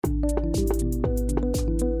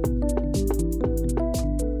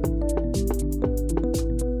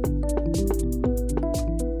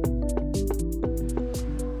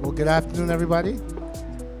Good afternoon, everybody.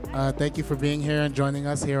 Thank you for being here and joining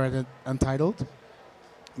us here at Untitled.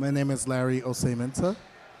 My name is Larry Osei-Mensah,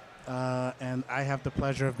 and I have the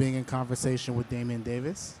pleasure of being in conversation with Damian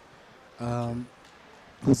Davis,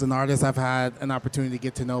 who's an artist I've had an opportunity to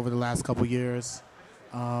get to know over the last couple years.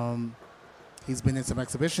 He's been in some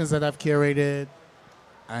exhibitions that I've curated.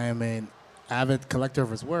 I am an avid collector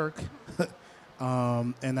of his work.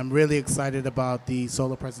 And I'm really excited about the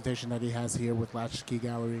solo presentation that he has here with Latchkey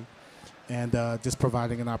Gallery, and just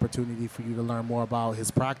providing an opportunity for you to learn more about his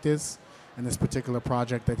practice and this particular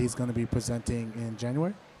project that he's going to be presenting in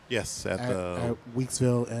January. Yes, at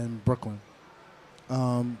Weeksville and Brooklyn.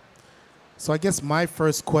 So I guess my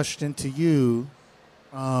first question to you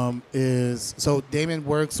is, so Damian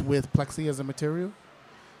works with Plexi as a material,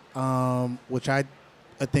 which I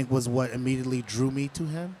think was what immediately drew me to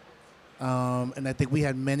him. And I think we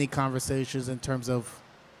had many conversations in terms of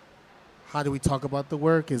how do we talk about the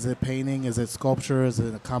work? Is it painting? Is it sculpture? Is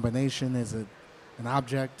it a combination? Is it an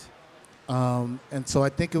object? And so I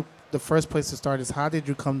think the first place to start is, how did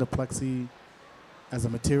you come to Plexi as a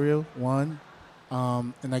material, one?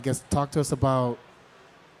 And I guess talk to us about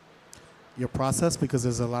your process, because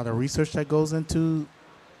there's a lot of research that goes into,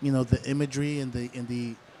 the imagery and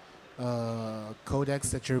the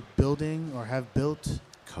codex that you're building or have built.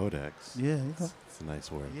 Codex. Yeah, it's a nice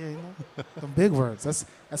word. Yeah, some big words.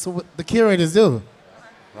 That's what the curators do.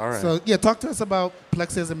 All right. So talk to us about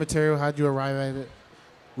Plexi as a material. How did you arrive at it?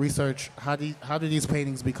 Research. How do these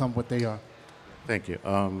paintings become what they are? Thank you.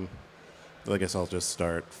 I guess I'll just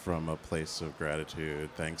start from a place of gratitude.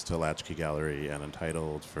 Thanks to Latchkey Gallery and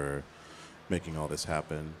Untitled for making all this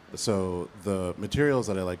happen. So the materials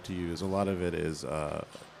that I like to use, a lot of it is,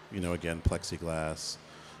 again, plexiglass,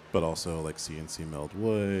 but also like CNC milled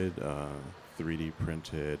wood, 3D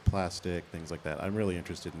printed plastic, things like that. I'm really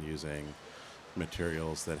interested in using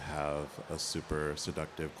materials that have a super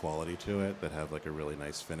seductive quality to it, that have like a really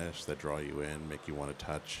nice finish, that draw you in, make you want to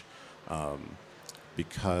touch.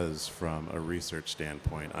 Because from a research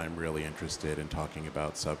standpoint, I'm really interested in talking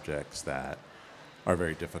about subjects that are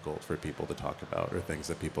very difficult for people to talk about, or things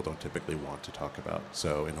that people don't typically want to talk about.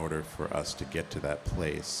 So in order for us to get to that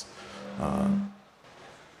place,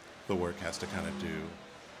 the work has to kind of do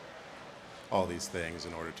all these things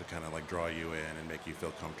in order to kind of like draw you in and make you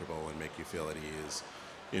feel comfortable and make you feel at ease,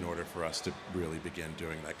 in order for us to really begin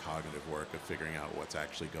doing that cognitive work of figuring out what's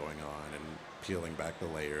actually going on and peeling back the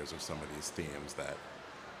layers of some of these themes that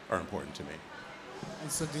are important to me.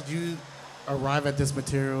 And so did you arrive at this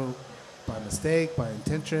material by mistake, by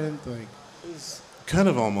intention? It was kind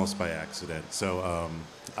of almost by accident. So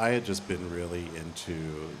I had just been really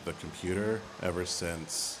into the computer ever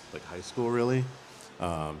since like high school, really.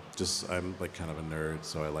 I'm like kind of a nerd,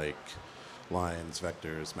 so I like lines,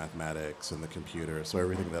 vectors, mathematics, and the computer. So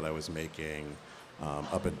everything that I was making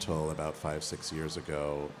up until about 5-6 years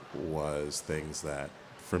ago was things that,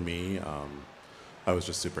 for me, I was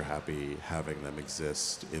just super happy having them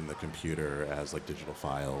exist in the computer as like digital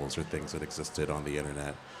files or things that existed on the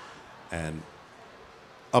internet. And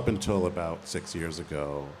up until about 6 years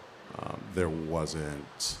ago, there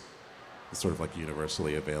wasn't sort of like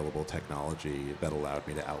universally available technology that allowed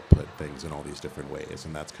me to output things in all these different ways,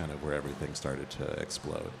 and that's kind of where everything started to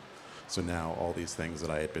explode. So now all these things that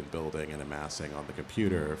I had been building and amassing on the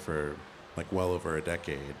computer for like well over a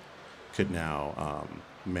decade could now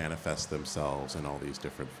manifest themselves in all these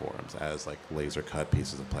different forms as like laser cut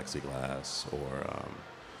pieces of plexiglass or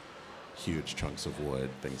huge chunks of wood,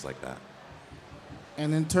 things like that.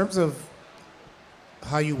 And in terms of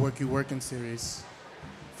how you work in series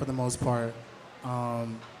for the most part.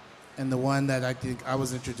 And the one that I think I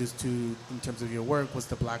was introduced to in terms of your work was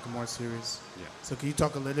the Blackamoor series. Yeah. So can you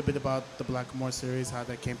talk a little bit about the Blackamoor series, how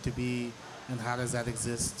that came to be, and how does that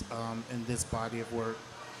exist in this body of work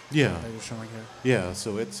that you're showing here? Yeah,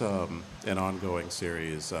 so it's an ongoing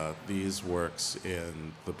series. These works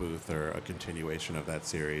in the booth are a continuation of that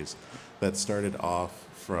series that started off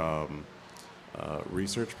from a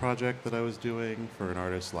research project that I was doing for an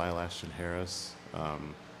artist, Lyle Ashton Harris.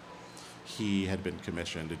 He had been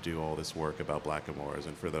commissioned to do all this work about blackamoors,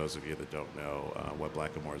 and for those of you that don't know what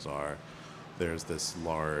blackamoors are, there's this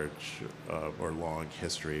large or long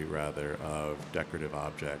history, rather, of decorative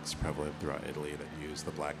objects prevalent throughout Italy that use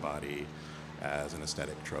the black body as an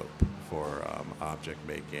aesthetic trope for object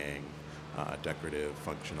making, decorative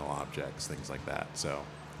functional objects, things like that. So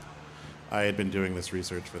I had been doing this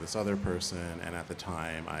research for this other person, and at the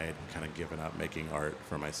time I had kind of given up making art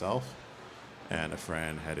for myself. And a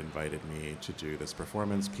friend had invited me to do this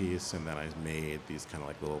performance piece, and then I made these kind of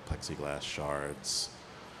like little plexiglass shards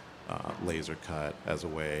laser cut as a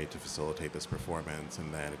way to facilitate this performance,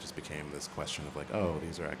 and then it just became this question of like, oh,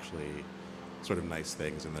 these are actually sort of nice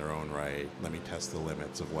things in their own right. Let me test the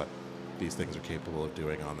limits of what these things are capable of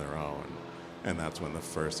doing on their own. And that's when the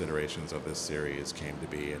first iterations of this series came to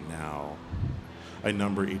be, and now I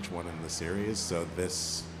number each one in the series, so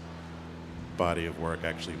this body of work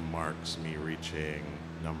actually marks me reaching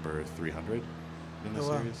number 300 in the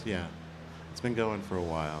series. Yeah. It's been going for a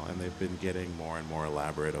while, and they've been getting more and more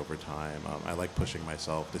elaborate over time. I like pushing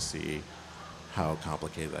myself to see how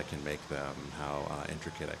complicated I can make them, how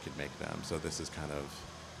intricate I can make them. So this is kind of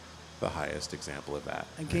the highest example of that.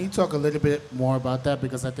 And can you talk a little bit more about that?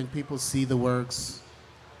 Because I think people see the works,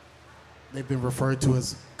 they've been referred to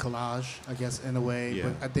as collage, I guess, in a way. Yeah.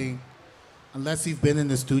 But I think unless you've been in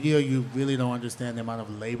the studio, you really don't understand the amount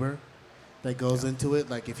of labor that goes into it.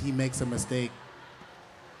 Like if he makes a mistake,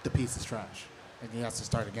 the piece is trash, and he has to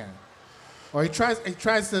start again. Or he tries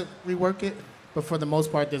to rework it, but for the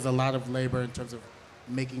most part, there's a lot of labor in terms of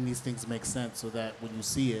making these things make sense so that when you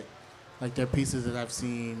see it, like there are pieces that I've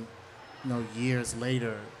seen, years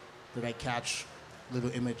later that I catch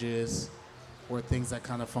little images or things that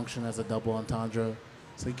kind of function as a double entendre.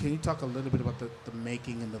 So can you talk a little bit about the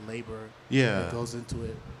making and the labor that goes into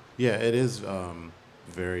it? Yeah, it is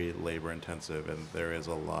very labor intensive, and there is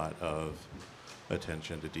a lot of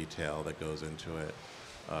attention to detail that goes into it.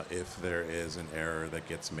 If there is an error that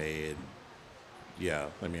gets made,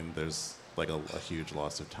 there's like a huge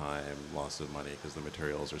loss of time, loss of money, because the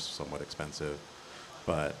materials are somewhat expensive.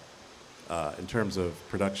 But in terms of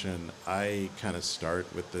production, I kind of start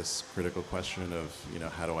with this critical question of,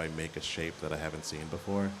 how do I make a shape that I haven't seen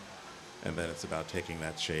before? And then it's about taking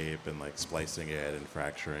that shape and like splicing it and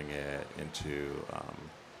fracturing it into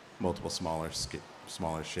multiple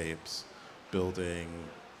smaller shapes, building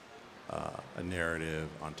a narrative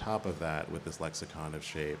on top of that with this lexicon of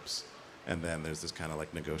shapes. And then there's this kind of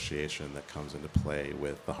like negotiation that comes into play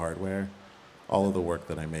with the hardware. All of the work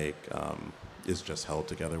that I make is just held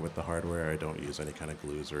together with the hardware. I don't use any kind of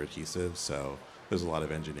glues or adhesives, so there's a lot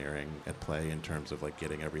of engineering at play in terms of like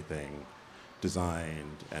getting everything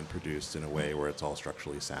designed and produced in a way where it's all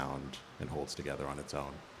structurally sound and holds together on its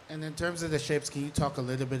own. And in terms of the shapes, can you talk a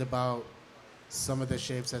little bit about some of the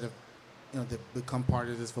shapes that have, that become part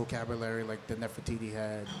of this vocabulary, like the Nefertiti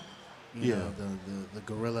head, the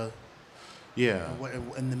gorilla? Yeah.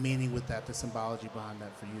 And the meaning with that, the symbology behind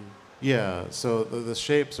that for you? Yeah, so the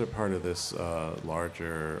shapes are part of this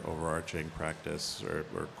larger overarching practice or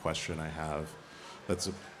question I have that's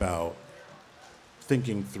about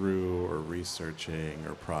thinking through or researching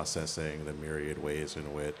or processing the myriad ways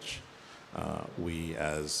in which we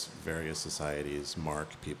as various societies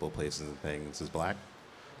mark people, places, and things as black.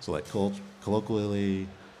 So like colloquially,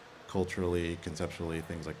 culturally, conceptually,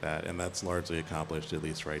 things like that. And that's largely accomplished, at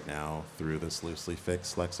least right now, through this loosely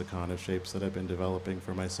fixed lexicon of shapes that I've been developing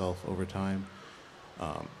for myself over time.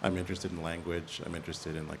 I'm interested in language. I'm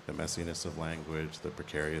interested in like the messiness of language, the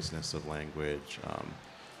precariousness of language.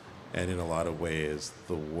 And in a lot of ways,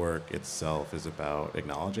 the work itself is about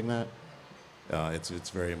acknowledging that. It's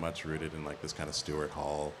very much rooted in like this kind of Stuart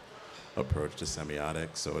Hall approach to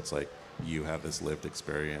semiotics. So it's like, you have this lived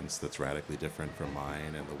experience that's radically different from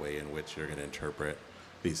mine, and the way in which you're going to interpret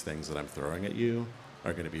these things that I'm throwing at you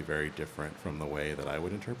are going to be very different from the way that I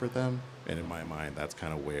would interpret them. And in my mind, that's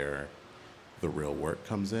kind of where the real work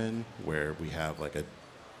comes in, where we have like a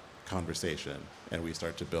conversation and we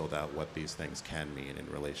start to build out what these things can mean in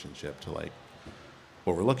relationship to like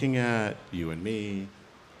what we're looking at, you and me,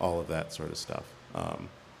 all of that sort of stuff.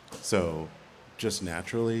 So just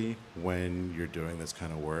naturally, when you're doing this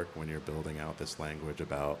kind of work, when you're building out this language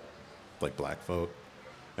about like black folk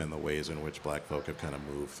and the ways in which black folk have kind of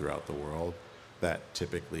moved throughout the world, that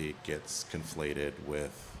typically gets conflated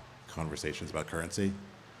with conversations about currency.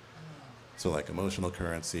 So like emotional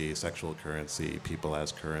currency, sexual currency, people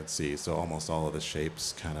as currency. So almost all of the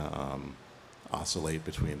shapes kind of oscillate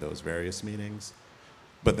between those various meanings.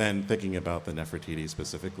 But then thinking about the Nefertiti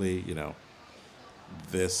specifically,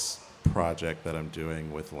 this project that I'm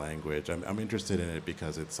doing with language, I'm interested in it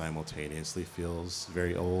because it simultaneously feels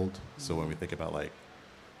very old. So when we think about like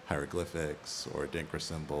hieroglyphics or Adinkra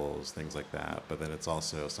symbols, things like that, but then it's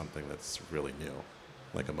also something that's really new,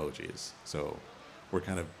 like emojis. So we're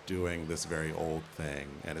kind of doing this very old thing,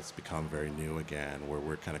 and it's become very new again, where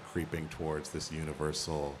we're kind of creeping towards this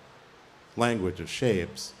universal language of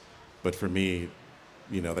shapes. But for me,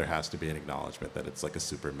 there has to be an acknowledgement that it's like a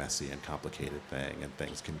super messy and complicated thing, and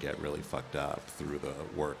things can get really fucked up through the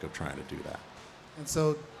work of trying to do that. And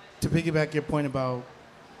so, to piggyback your point about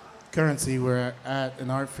currency, we're at an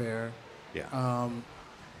art fair. Yeah.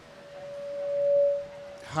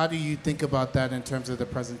 how do you think about that in terms of the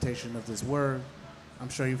presentation of this work? I'm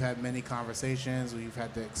sure you've had many conversations where you've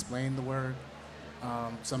had to explain the work.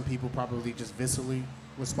 Some people probably just viscerally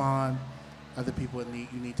respond. Other people you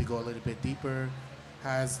need to go a little bit deeper.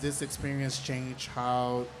 Has this experience changed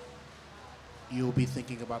how you'll be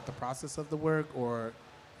thinking about the process of the work, or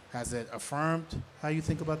has it affirmed how you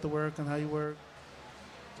think about the work and how you work?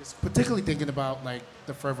 Just particularly thinking about like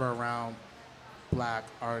the fervor around Black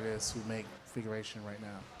artists who make figuration right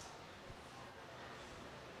now.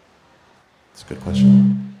 It's a good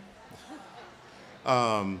question.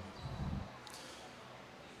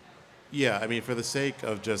 Yeah, I mean, for the sake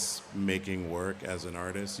of just making work as an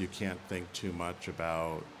artist, you can't think too much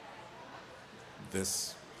about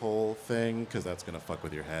this whole thing because that's going to fuck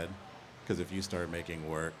with your head. Because if you start making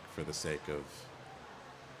work for the sake of,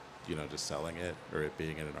 just selling it or it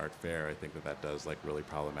being in an art fair, I think that does like really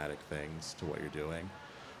problematic things to what you're doing.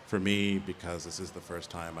 For me, because this is the first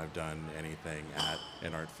time I've done anything at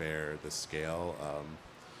an art fair this scale,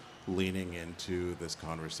 leaning into this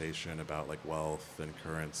conversation about like wealth and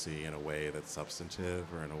currency in a way that's substantive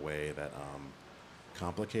or in a way that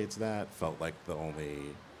complicates that felt like the only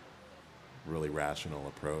really rational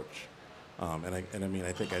approach.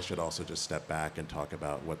 I think I should also just step back and talk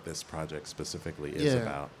about what this project specifically is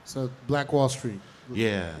about. So Black Wall Street.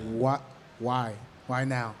 Yeah. Why? Why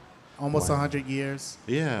now? Almost 100 years.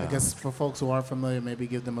 Yeah. I guess for folks who aren't familiar, maybe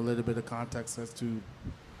give them a little bit of context as to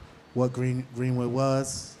what Greenwood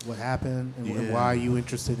was, what happened, and why are you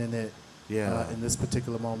interested in it in this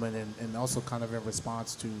particular moment, and also kind of in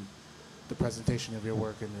response to the presentation of your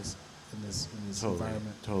work in this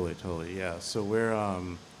environment. Totally. Yeah. So we're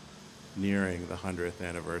nearing the 100th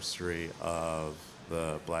anniversary of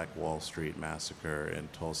the Black Wall Street massacre in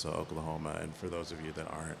Tulsa, Oklahoma. And for those of you that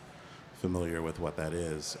aren't familiar with what that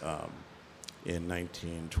is, in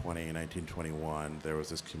 1920, 1921, there was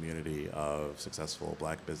this community of successful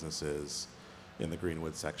Black businesses in the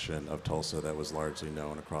Greenwood section of Tulsa that was largely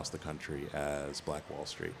known across the country as Black Wall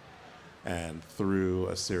Street. And through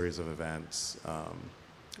a series of events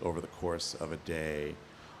over the course of a day,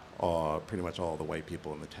 pretty much all the white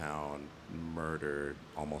people in the town murdered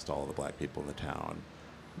almost all of the Black people in the town,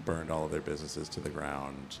 burned all of their businesses to the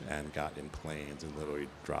ground, and got in planes and literally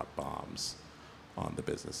dropped bombs on the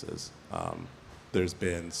businesses. There's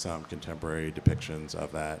been some contemporary depictions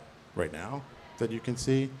of that right now that you can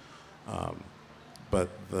see. But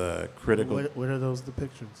the critical... What are those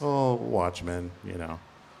depictions? Oh, Watchmen,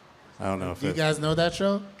 I don't know if Do you guys know that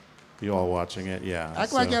show? You all watching it? Yeah.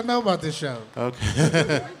 Act like y'all know about this show.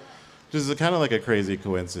 Okay. Just kind of like a crazy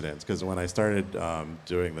coincidence, because when I started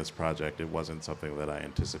doing this project, it wasn't something that I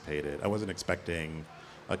anticipated. I wasn't expecting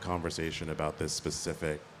a conversation about this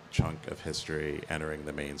specific chunk of history entering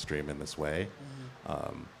the mainstream in this way.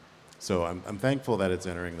 So I'm thankful that it's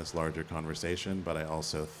entering this larger conversation, but I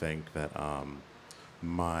also think that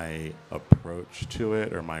my approach to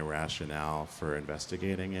it or my rationale for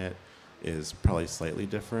investigating it is probably slightly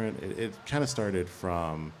different. It kind of started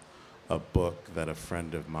from a book that a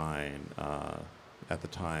friend of mine at the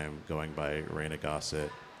time, going by Raina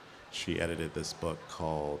Gossett, she edited this book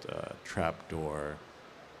called Trapdoor,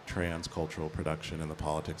 Transcultural Production and the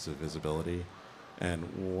Politics of Visibility.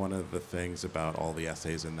 And one of the things about all the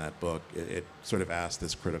essays in that book, it sort of asked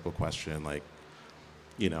this critical question, like,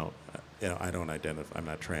 I'm not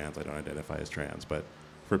trans, I don't identify as trans, but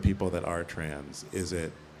for people that are trans, is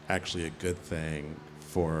it actually a good thing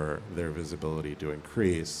for their visibility to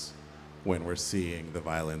increase when we're seeing the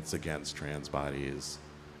violence against trans bodies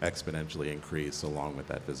exponentially increase along with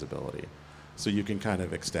that visibility? So you can kind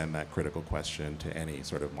of extend that critical question to any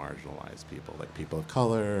sort of marginalized people, like people of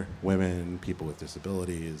color, women, people with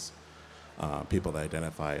disabilities, people that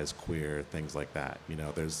identify as queer, things like that.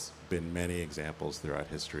 There's been many examples throughout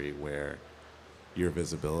history where your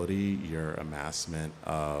visibility, your amassment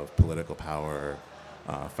of political power,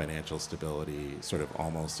 financial stability, sort of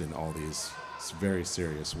almost in all these very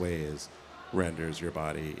serious ways, renders your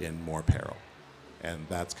body in more peril. And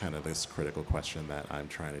that's kind of this critical question that I'm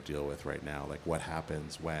trying to deal with right now. Like, what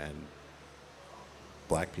happens when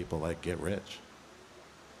Black people, get rich?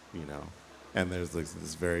 And there's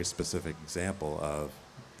this very specific example of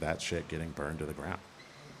that shit getting burned to the ground.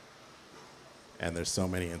 And there's so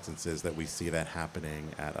many instances that we see that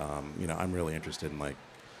happening at, I'm really interested in,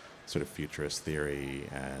 sort of futurist theory,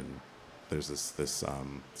 and there's this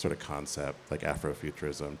sort of concept, like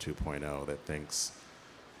Afrofuturism 2.0, that thinks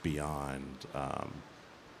beyond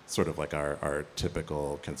sort of like our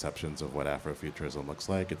typical conceptions of what Afrofuturism looks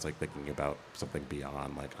like. It's like thinking about something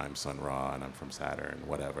beyond, like, I'm Sun Ra and I'm from Saturn,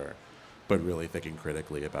 whatever, but really thinking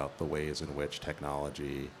critically about the ways in which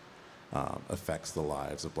technology affects the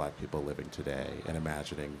lives of black people living today, and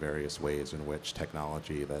imagining various ways in which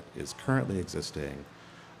technology that is currently existing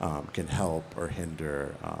can help or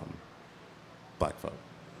hinder black folk.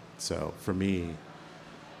 So for me,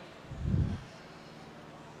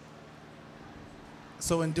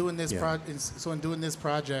 So in doing this Yeah.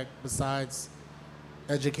 project, besides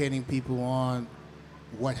educating people on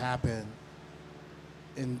what happened,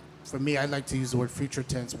 and for me, I like to use the word future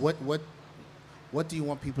tense. What do you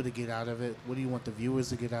want people to get out of it? What do you want the viewers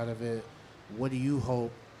to get out of it? What do you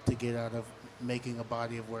hope to get out of making a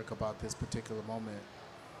body of work about this particular moment?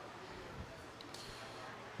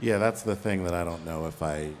 yeah, that's the thing that I don't know if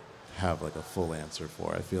I have like a full answer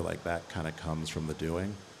for. I feel like that kind of comes from the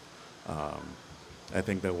doing. I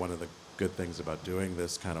think that one of the good things about doing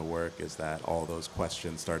this kind of work is that all those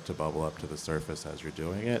questions start to bubble up to the surface as you're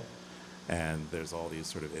doing it. And there's all these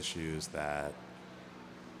sort of issues that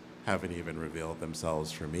haven't even revealed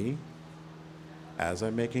themselves for me as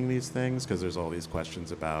I'm making these things, because there's all these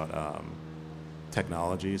questions about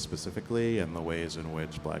technology specifically and the ways in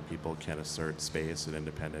which black people can assert space and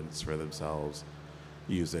independence for themselves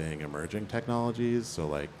using emerging technologies. So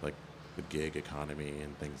like the gig economy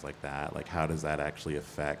and things like that. Like, how does that actually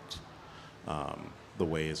affect the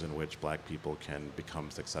ways in which black people can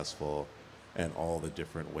become successful, and all the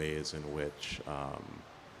different ways in which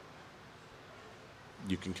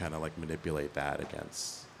you can kind of like manipulate that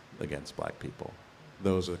against black people.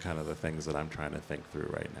 Those are kind of the things that I'm trying to think through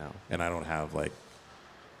right now, and I don't have like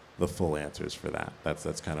the full answers for that.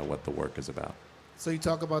 That's kind of what the work is about. So you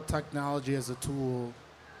talk about technology as a tool,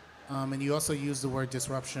 and you also use the word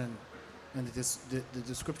disruption in the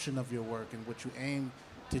description of your work and what you aim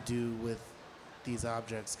to do with these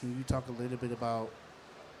objects. Can you talk a little bit about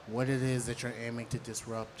what it is that you're aiming to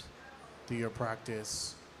disrupt through your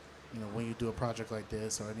practice, when you do a project like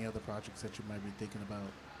this or any other projects that you might be thinking about?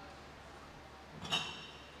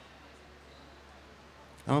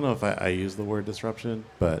 I don't know if I use the word disruption,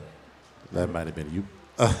 but that might have been you.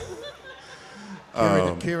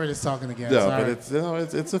 Kieran is talking again. No, Sorry.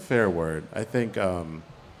 but it's a fair word. I think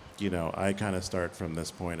I kind of start from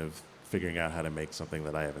this point of figuring out how to make something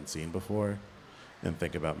that I haven't seen before, and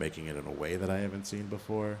think about making it in a way that I haven't seen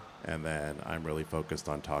before, and then I'm really focused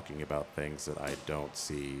on talking about things that I don't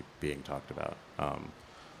see being talked about.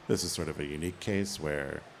 This is sort of a unique case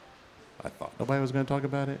where I thought nobody was going to talk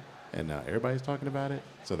about it, and now everybody's talking about it,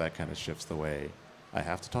 so that kind of shifts the way I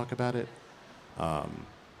have to talk about it.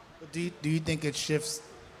 Do you think it shifts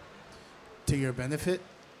to your benefit?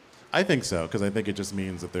 I think so, because I think it just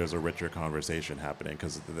means that there's a richer conversation happening,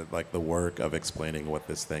 because the work of explaining what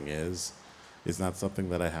this thing is not something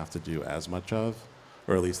that I have to do as much of,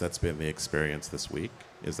 or at least that's been the experience this week,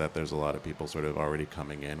 is that there's a lot of people sort of already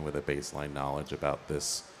coming in with a baseline knowledge about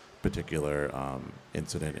this particular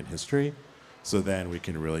incident in history. So then we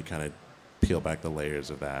can really kind of peel back the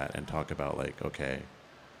layers of that and talk about like, okay,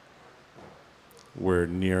 we're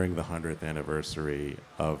nearing the 100th anniversary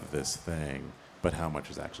of this thing, but how much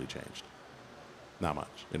has actually changed? Not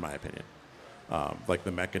much, in my opinion. Like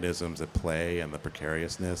the mechanisms at play and the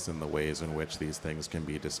precariousness and the ways in which these things can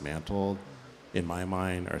be dismantled, in my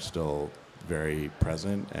mind, are still very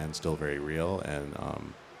present and still very real and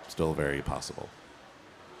still very possible.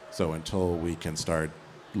 So until we can start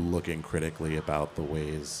looking critically about the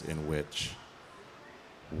ways in which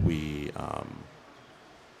we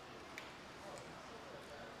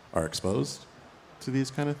are exposed to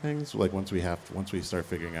these kind of things, like once we start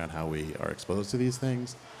figuring out how we are exposed to these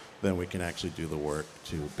things, then we can actually do the work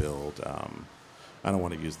to build, I don't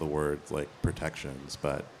want to use the word like protections,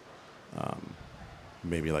 but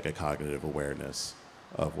maybe like a cognitive awareness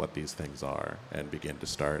of what these things are, and begin to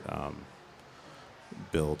start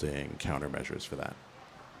building countermeasures for that.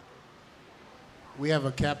 We have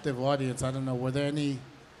a captive audience. I don't know, were there any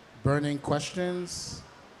burning questions?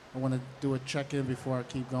 I want to do a check-in before I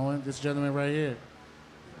keep going. This gentleman right here.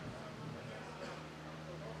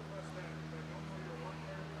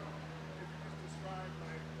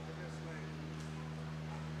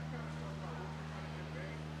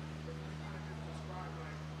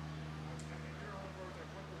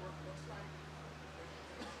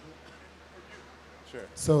 Sure.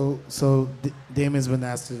 So Damien's been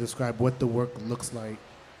asked to describe what the work looks like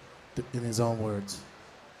in his own words,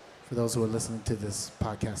 for those who are listening to this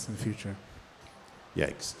podcast in the future.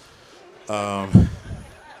 Yikes.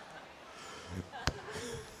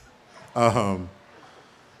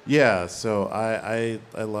 Yeah, so I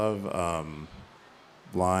love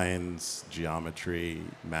lines, geometry,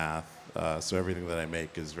 math. So everything that I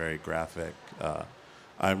make is very graphic.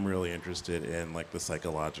 I'm really interested in like the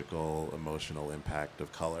psychological, emotional impact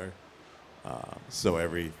of color. So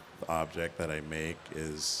every object that I make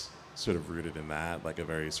is sort of rooted in that, like a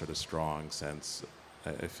very sort of strong sense.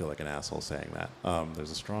 I feel like an asshole saying that.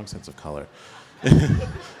 There's a strong sense of color.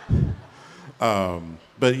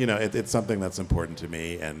 But it's something that's important to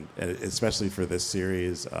me, and especially for this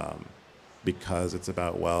series, because it's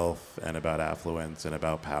about wealth and about affluence and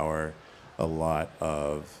about power. A lot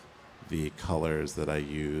of the colors that I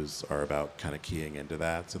use are about kind of keying into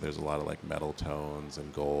that. So there's a lot of like metal tones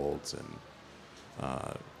and golds and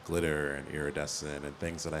glitter and iridescent and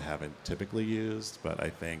things that I haven't typically used, but I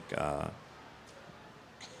think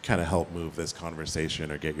kind of help move this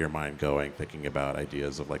conversation or get your mind going, thinking about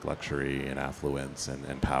ideas of like luxury and affluence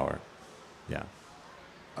and power. Yeah.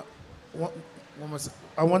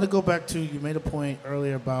 I want to go back to, you made a point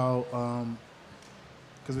earlier about,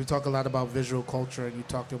 because we talk a lot about visual culture, and you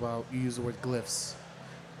use the word glyphs.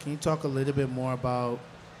 Can you talk a little bit more about,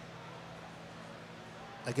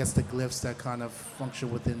 I guess, the glyphs that kind of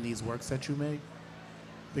function within these works that you make?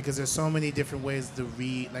 Because there's so many different ways to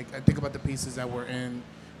read. Like, I think about the pieces that were in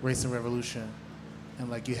Race and Revolution, and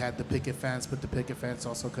like you had the picket fence, but the picket fence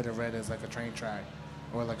also could have read as like a train track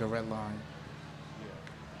or like a red line.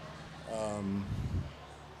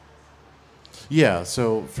 Yeah,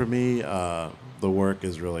 so for me, the work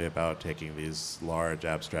is really about taking these large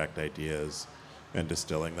abstract ideas and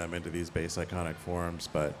distilling them into these base iconic forms.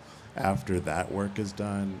 But after that work is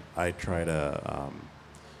done, I try to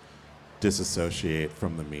disassociate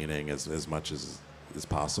from the meaning as much as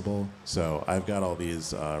possible. So I've got all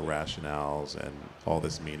these rationales and all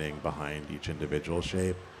this meaning behind each individual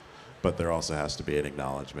shape, but there also has to be an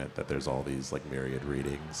acknowledgement that there's all these like myriad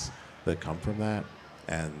readings that come from that.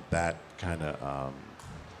 And that kind of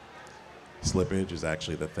slippage is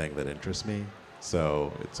actually the thing that interests me.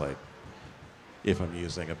 So it's like, if I'm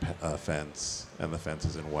using a fence and the fence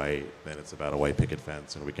is in white, then it's about a white picket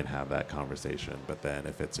fence and we can have that conversation. But then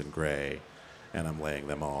if it's in gray and I'm laying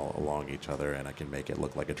them all along each other and I can make it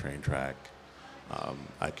look like a train track,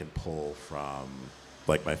 I can pull from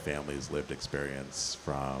like my family's lived experience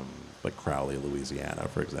from like Crowley, Louisiana,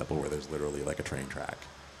 for example, where there's literally like a train track.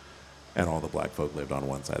 And all the black folk lived on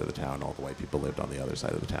one side of the town, all the white people lived on the other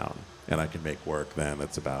side of the town. And I can make work then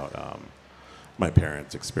that's about my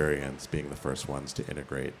parents' experience being the first ones to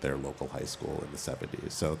integrate their local high school in the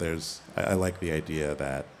 70s. So I like the idea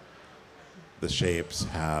that the shapes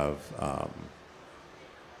have,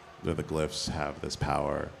 the glyphs have this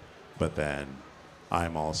power, but then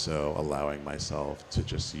I'm also allowing myself to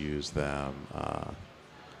just use them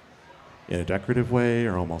in a decorative way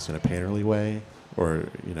or almost in a painterly way, or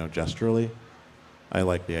gesturally. I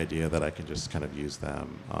like the idea that I can just kind of use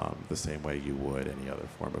them the same way you would any other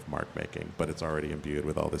form of mark making, but it's already imbued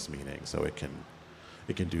with all this meaning, so it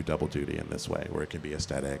can do double duty in this way, where it can be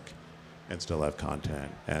aesthetic and still have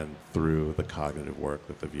content, and through the cognitive work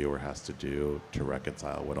that the viewer has to do to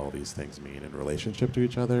reconcile what all these things mean in relationship to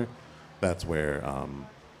each other, that's where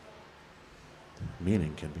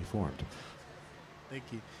meaning can be formed. Thank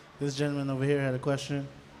you. This gentleman over here had a question.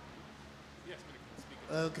 Yes, speak.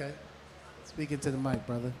 Okay. Speaking to the mic,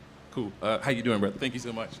 brother. Cool. How you doing, brother? Thank you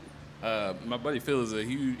so much. My buddy Phil is a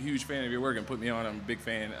huge fan of your work and put me on. I'm a big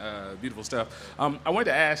fan. Beautiful stuff. I wanted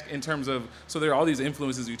to ask in terms of, so there are all these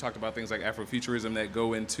influences. You talked about things like Afrofuturism that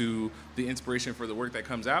go into the inspiration for the work that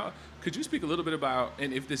comes out. Could you speak a little bit about,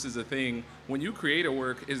 and if this is a thing, when you create a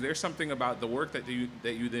work, is there something about the work that you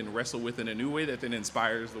then wrestle with in a new way that then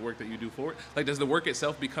inspires the work that you do forward? Like, does the work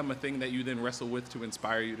itself become a thing that you then wrestle with to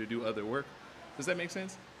inspire you to do other work? Does that make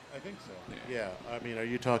sense? I think so. Yeah. I mean, are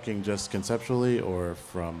you talking just conceptually or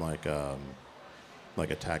from like a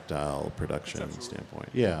tactile production standpoint?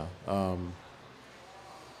 Yeah.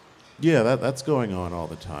 That's going on all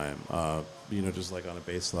the time. Just like on a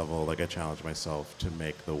base level, like I challenge myself to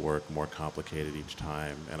make the work more complicated each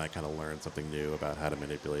time, and I kind of learn something new about how to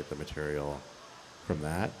manipulate the material from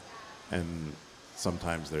that. And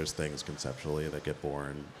sometimes there's things conceptually that get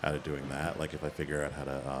born out of doing that. Like if I figure out how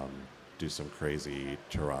to do some crazy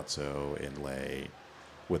terrazzo inlay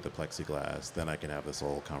with the plexiglass, then I can have this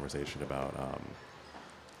whole conversation about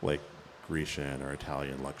like Grecian or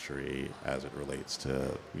Italian luxury as it relates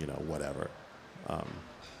to whatever. I'm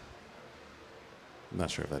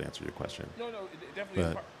not sure if that answered your question. No, it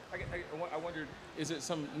definitely. I wondered, is it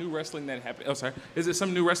some new wrestling that happened? Oh, sorry. Is it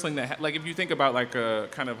some new wrestling that, like, if you think about like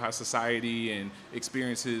kind of how society and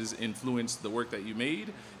experiences influence the work that you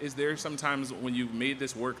made, is there sometimes when you've made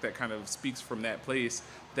this work that kind of speaks from that place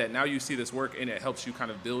that now you see this work and it helps you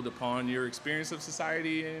kind of build upon your experience of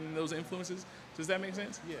society and those influences? Does that make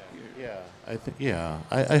sense? Yeah. I think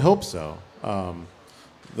I hope so.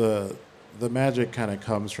 The magic kind of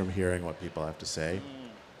comes from hearing what people have to say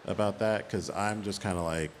about that, because I'm just kind of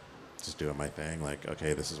like just doing my thing. Like,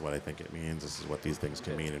 okay, this is what I think it means. This is what these things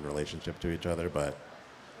can mean in relationship to each other. But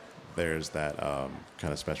there's that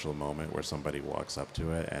kind of special moment where somebody walks up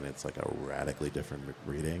to it and it's like a radically different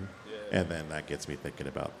reading. Yeah. And then that gets me thinking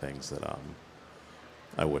about things that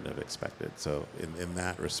I wouldn't have expected. So in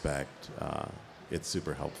that respect, it's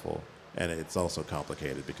super helpful. And it's also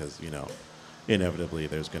complicated because, you know, inevitably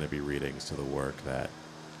there's going to be readings to the work that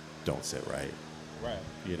don't sit right. Right.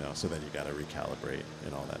 You know, so then you got to recalibrate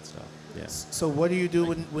and all that stuff. Yeah. So what do you do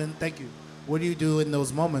when thank you. What do you do in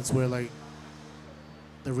those moments where like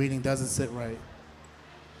the reading doesn't sit right?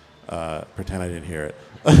 Pretend I didn't hear it.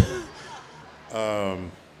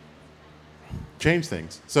 Change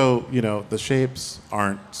things. So, you know, the shapes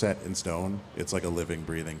aren't set in stone. It's like a living,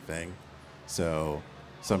 breathing thing. So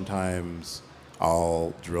sometimes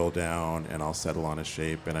I'll drill down and I'll settle on a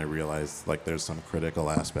shape and I realize like there's some critical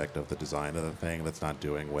aspect of the design of the thing that's not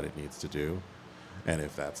doing what it needs to do. And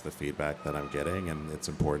if that's the feedback that I'm getting and it's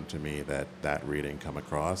important to me that that reading come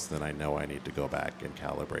across, then I know I need to go back and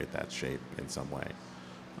calibrate that shape in some way.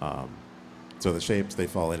 So the shapes, they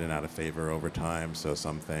fall in and out of favor over time. So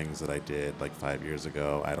some things that I did like 5 years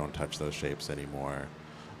ago, I don't touch those shapes anymore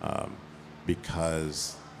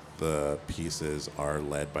because the pieces are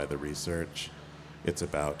led by the research. It's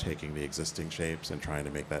about taking the existing shapes and trying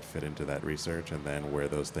to make that fit into that research, and then where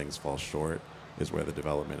those things fall short is where the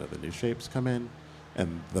development of the new shapes come in.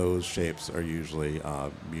 And those shapes are usually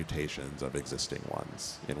mutations of existing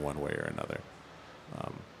ones in one way or another.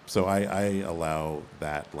 So I allow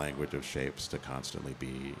that language of shapes to constantly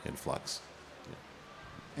be in flux.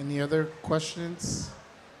 Yeah. Any other questions?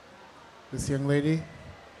 This young lady?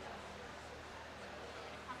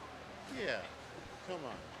 Yeah, come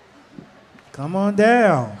on. Come on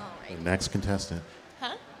down. The next contestant.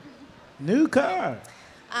 Huh? New car.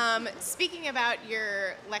 Speaking about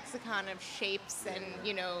your lexicon of shapes and,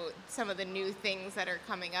 you know, some of the new things that are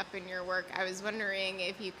coming up in your work, I was wondering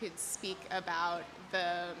if you could speak about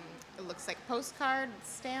it looks like postcard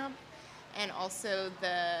stamp, and also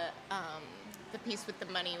the piece with the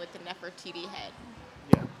money with the Nefertiti head.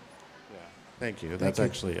 Yeah. Thank you. That's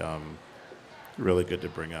actually really good to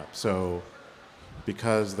bring up. So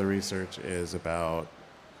because the research is about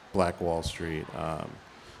Black Wall Street,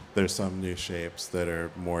 there's some new shapes that are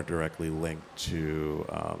more directly linked to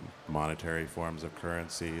monetary forms of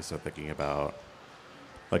currency. So thinking about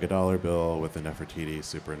like a dollar bill with a Nefertiti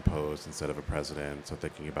superimposed instead of a president. So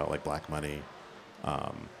thinking about like black money.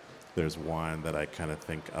 There's one that I kind of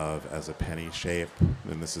think of as a penny shape.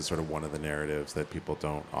 And this is sort of one of the narratives that people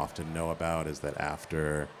don't often know about, is that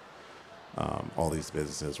after all these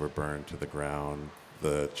businesses were burned to the ground,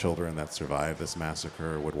 the children that survived this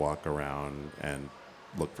massacre would walk around and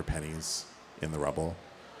look for pennies in the rubble.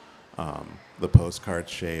 The postcard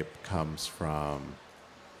shape comes from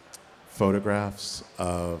photographs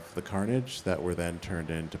of the carnage that were then turned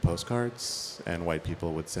into postcards, and white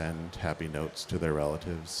people would send happy notes to their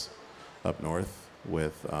relatives up north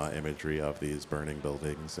with imagery of these burning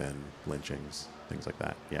buildings and lynchings, things like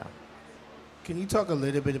that. Yeah. Can you talk a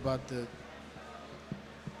little bit about the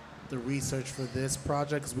research for this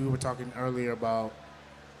project? Because we were talking earlier about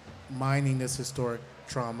mining this historic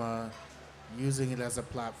trauma, using it as a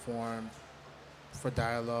platform for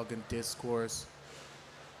dialogue and discourse.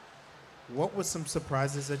 What were some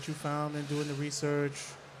surprises that you found in doing the research?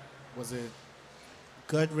 Was it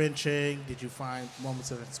gut-wrenching? Did you find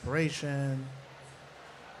moments of inspiration?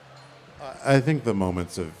 I think the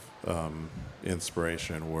moments of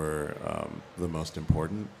inspiration were the most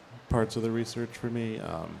important parts of the research for me.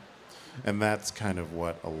 And that's kind of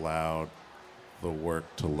what allowed the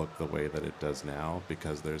work to look the way that it does now,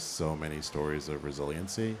 because there's so many stories of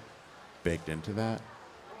resiliency baked into that.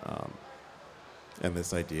 And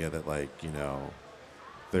this idea that, like, you know,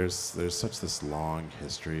 there's such this long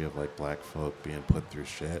history of like black folk being put through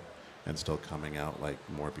shit and still coming out like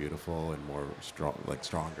more beautiful and more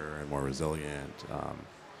stronger and more resilient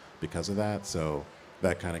because of that. So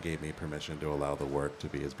that kind of gave me permission to allow the work to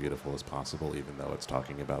be as beautiful as possible, even though it's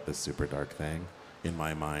talking about this super dark thing. In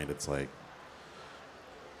my mind, it's like,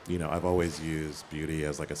 you know, I've always used beauty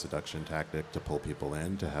as like a seduction tactic to pull people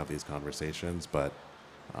in to have these conversations, but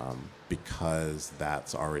because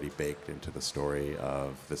that's already baked into the story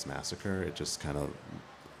of this massacre, it just kind of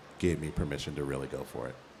gave me permission to really go for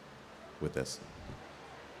it with this.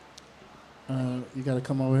 You got to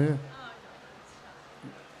come over here.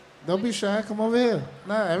 Don't be shy. Come over here.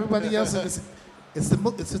 Nah, everybody else it's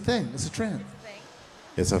a thing. It's a trend.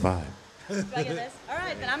 It's a vibe. Do I get this? All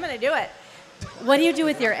right, then I'm going to do it. What do you do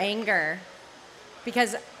with your anger?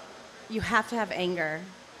 Because you have to have anger.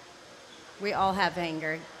 We all have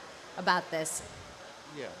anger about this.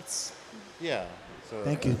 Yeah. Yeah. So,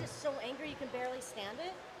 Thank you. You're just so angry you can barely stand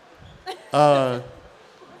it?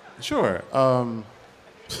 Sure.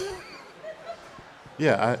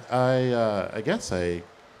 Yeah, I guess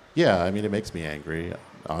yeah, I mean, it makes me angry,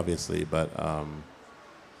 obviously, but a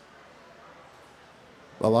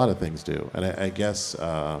lot of things do. And I guess,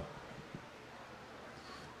 I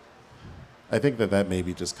think that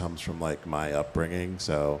maybe just comes from like my upbringing.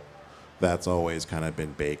 So that's always kind of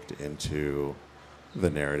been baked into the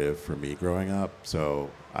narrative for me growing up. So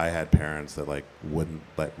I had parents that like wouldn't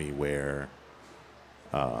let me wear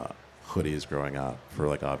hoodies growing up for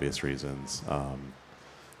like obvious reasons.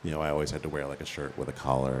 I always had to wear like a shirt with a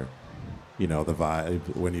collar. The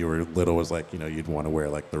vibe when you were little was like, you'd want to wear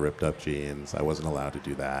like the ripped up jeans. I wasn't allowed to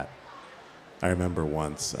do that. I remember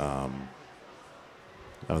once, I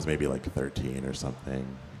was maybe like 13 or something,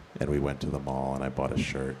 and we went to the mall and I bought a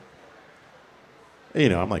shirt.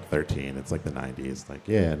 I'm like 13. It's like the 90s. Like,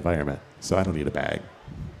 yeah, environment. So I don't need a bag.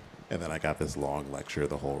 And then I got this long lecture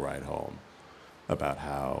the whole ride home about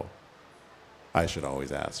how I should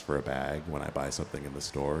always ask for a bag when I buy something in the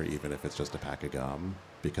store, even if it's just a pack of gum,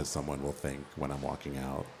 because someone will think when I'm walking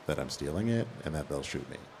out that I'm stealing it and that they'll shoot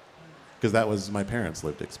me. Because that was my parents'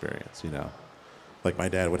 lived experience, Like my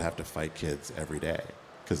dad would have to fight kids every day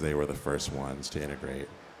because they were the first ones to integrate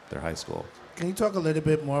their high school. Can you talk a little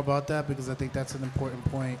bit more about that? Because I think that's an important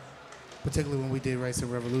point, particularly when we did Rice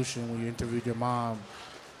and Revolution, when you interviewed your mom.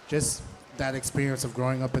 Just that experience of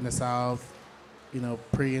growing up in the South,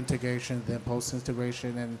 pre-integration, then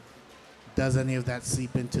post-integration, and does any of that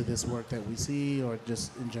seep into this work that we see, or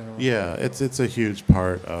just in general? Yeah, it's a huge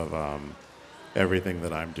part of everything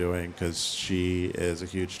that I'm doing, because she is a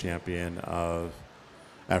huge champion of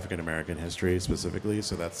African American history specifically,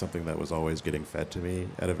 so that's something that was always getting fed to me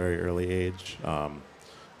at a very early age.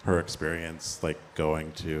 Her experience, like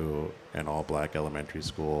going to an all-black elementary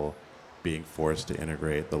school, being forced to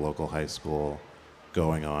integrate the local high school,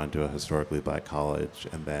 going on to a historically black college,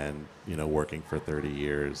 and then, working for 30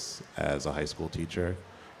 years as a high school teacher.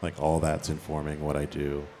 Like, all that's informing what I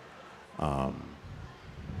do. What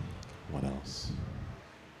else?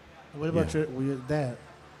 What about your dad?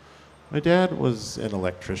 My dad was an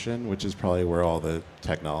electrician, which is probably where all the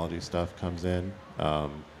technology stuff comes in.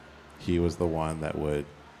 He was the one that would...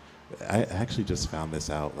 I actually just found this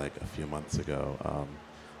out like a few months ago.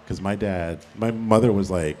 Because my mother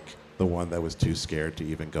was like the one that was too scared to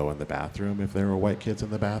even go in the bathroom if there were white kids in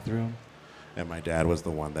the bathroom. And my dad was the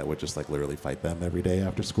one that would just like literally fight them every day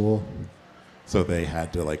after school. So they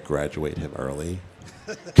had to like graduate him early.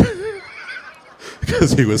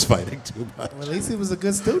 Because he was fighting too much. Well, at least he was a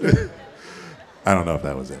good student. I don't know if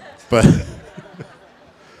that was it. But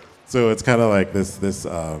so it's kind of like this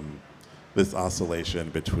oscillation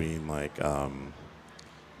between like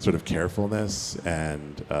sort of carefulness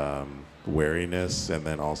and wariness, and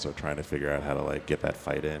then also trying to figure out how to like get that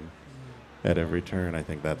fight in at every turn. I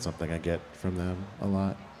think that's something I get from them a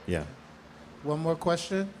lot. Yeah. One more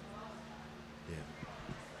question?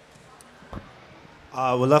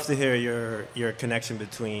 Would love to hear your connection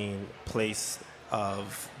between place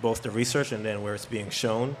of both the research and then where it's being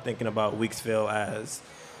shown, thinking about Weeksville as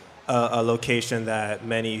a location that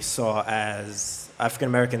many saw as, African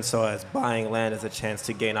Americans saw as buying land as a chance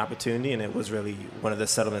to gain opportunity, and it was really one of the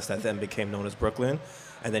settlements that then became known as Brooklyn.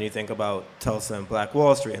 And then you think about Tulsa and Black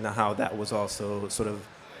Wall Street and how that was also sort of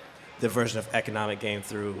the version of economic gain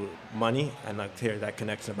through money, and I'd like to hear that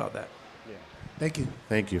connection about that. Thank you.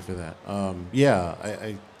 Thank you for that.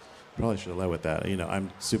 I probably should have led with that. I'm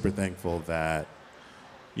super thankful that,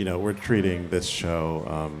 we're treating this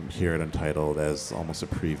show here at Untitled as almost a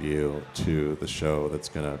preview to the show that's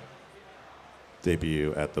going to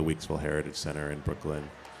debut at the Weeksville Heritage Center in Brooklyn.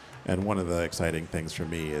 And one of the exciting things for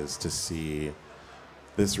me is to see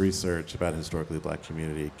this research about historically black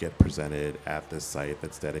community get presented at this site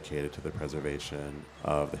that's dedicated to the preservation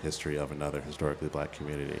of the history of another historically black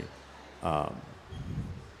community.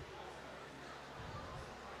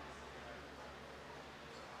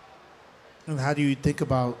 And how do you think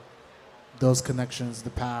about those connections, the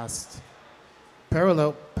past,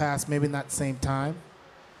 parallel past, maybe not same time,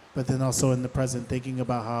 but then also in the present, thinking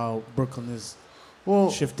about how Brooklyn is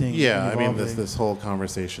shifting? Yeah, and I mean, evolving? this whole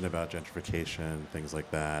conversation about gentrification, things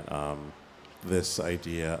like that, this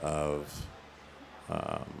idea of,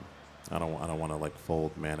 I don't want to like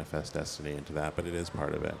fold Manifest Destiny into that, but it is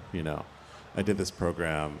part of it, I did this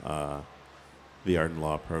program, the Art and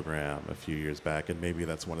Law program, a few years back, and maybe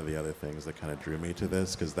that's one of the other things that kind of drew me to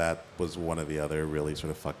this, because that was one of the other really sort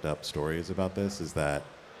of fucked up stories about this, is that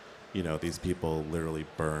these people literally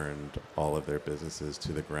burned all of their businesses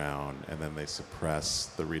to the ground, and then they suppress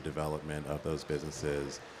the redevelopment of those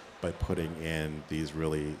businesses by putting in these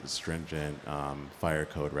really stringent fire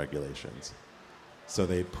code regulations. So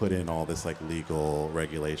they put in all this like legal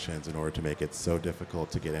regulations in order to make it so difficult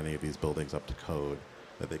to get any of these buildings up to code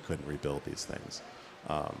that they couldn't rebuild these things.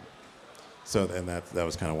 And that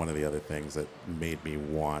was kind of one of the other things that made me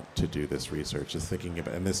want to do this research, just thinking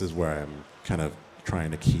about, and this is where I'm kind of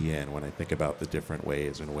trying to key in when I think about the different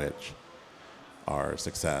ways in which our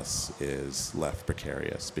success is left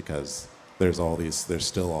precarious, because there's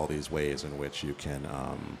still all these ways in which you can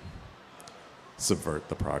subvert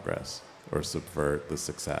the progress or subvert the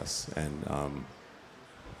success and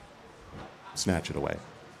snatch it away,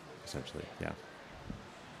 essentially. Yeah.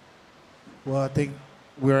 Well, I think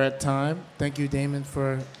we're at time. Thank you, Damon,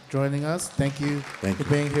 for joining us. Thank you for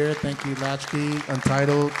being here. Thank you, Latchkey,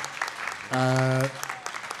 Untitled.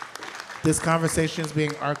 This conversation is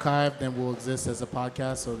being archived and will exist as a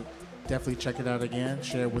podcast, so definitely check it out again.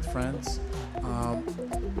 Share it with friends.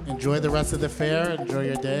 Enjoy the rest of the fair. Enjoy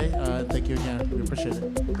your day. Thank you again. We appreciate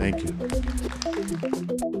it. Thank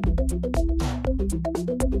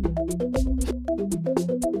you.